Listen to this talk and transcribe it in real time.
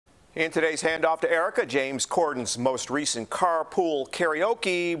In today's handoff to Irika, James Corden's most recent Carpool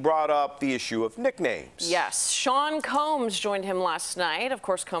Karaoke brought up the issue of nicknames. Yes, Sean Combs joined him last night. Of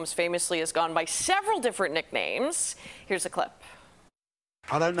course, Combs famously has gone by several different nicknames. Here's a clip.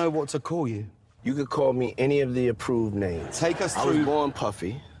 I don't know what to call you. You could call me any of the approved names. Take us through. I was born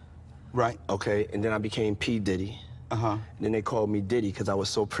Puffy. Right. Okay, and then I became P. Diddy. Uh-huh. Then they called me Diddy because I was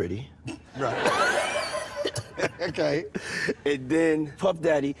so pretty. Right. Okay. And then Puff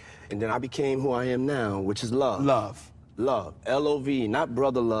Daddy, and then I became who I am now, which is Love. Love. Love. L-O-V, not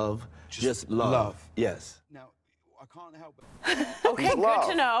brother love, just love. Love. Yes. Now, I can't help it. Okay, good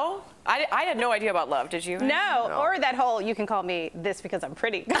to know. I had no idea about Love, did you? No, or that whole, you can call me this because I'm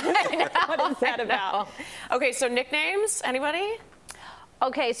pretty. What is that about? Okay, so nicknames, anybody?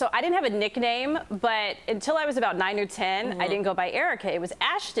 Okay, so I didn't have a nickname, but until I was about 9 or 10, I didn't go by Irika. It was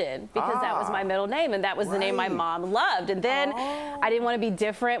Ashton because that was my middle name, and that was the name my mom loved. And then I didn't want to be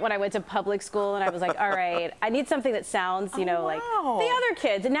different when I went to public school, and I was like, all right, I need something that sounds, you know, like the other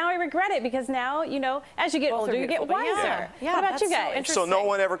kids. And now I regret it because now, you know, as you get older, you get wiser. Yeah, what about you guys? So no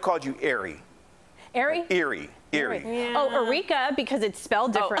one ever called you Airy? Airy? Eerie. Yeah. Oh, Irika, because it's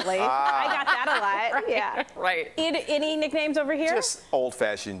spelled differently. I got that a lot. Yeah. Right. Any nicknames over here? Just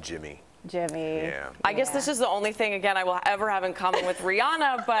old-fashioned Jimmy. Jimmy. Yeah. I guess this is the only thing, again, I will ever have in common with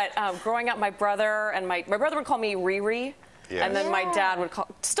Rihanna, but growing up, my brother would call me Riri. Yes. And then my dad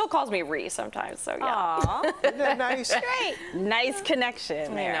still calls me Ree sometimes, so yeah. Aww. Isn't that nice? Great. Nice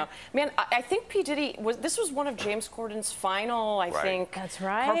connection there. I know. Man, I think P. Diddy, this was one of James Corden's final, I think. That's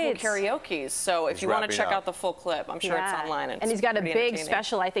right. Carpool Karaoke's. So if you want to check out the full clip, I'm sure it's online. And he's got a big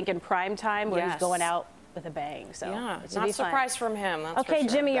special, I think, in prime time where he's going out with a bang. So yeah, it's not a surprise from him. That's okay, for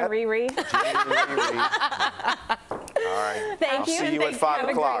sure. Jimmy or Riri. All right. Thank you. See you at 5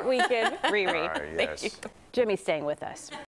 o'clock. Have a great weekend, Riri. All right, yes. Thank you. Jimmy's staying with us.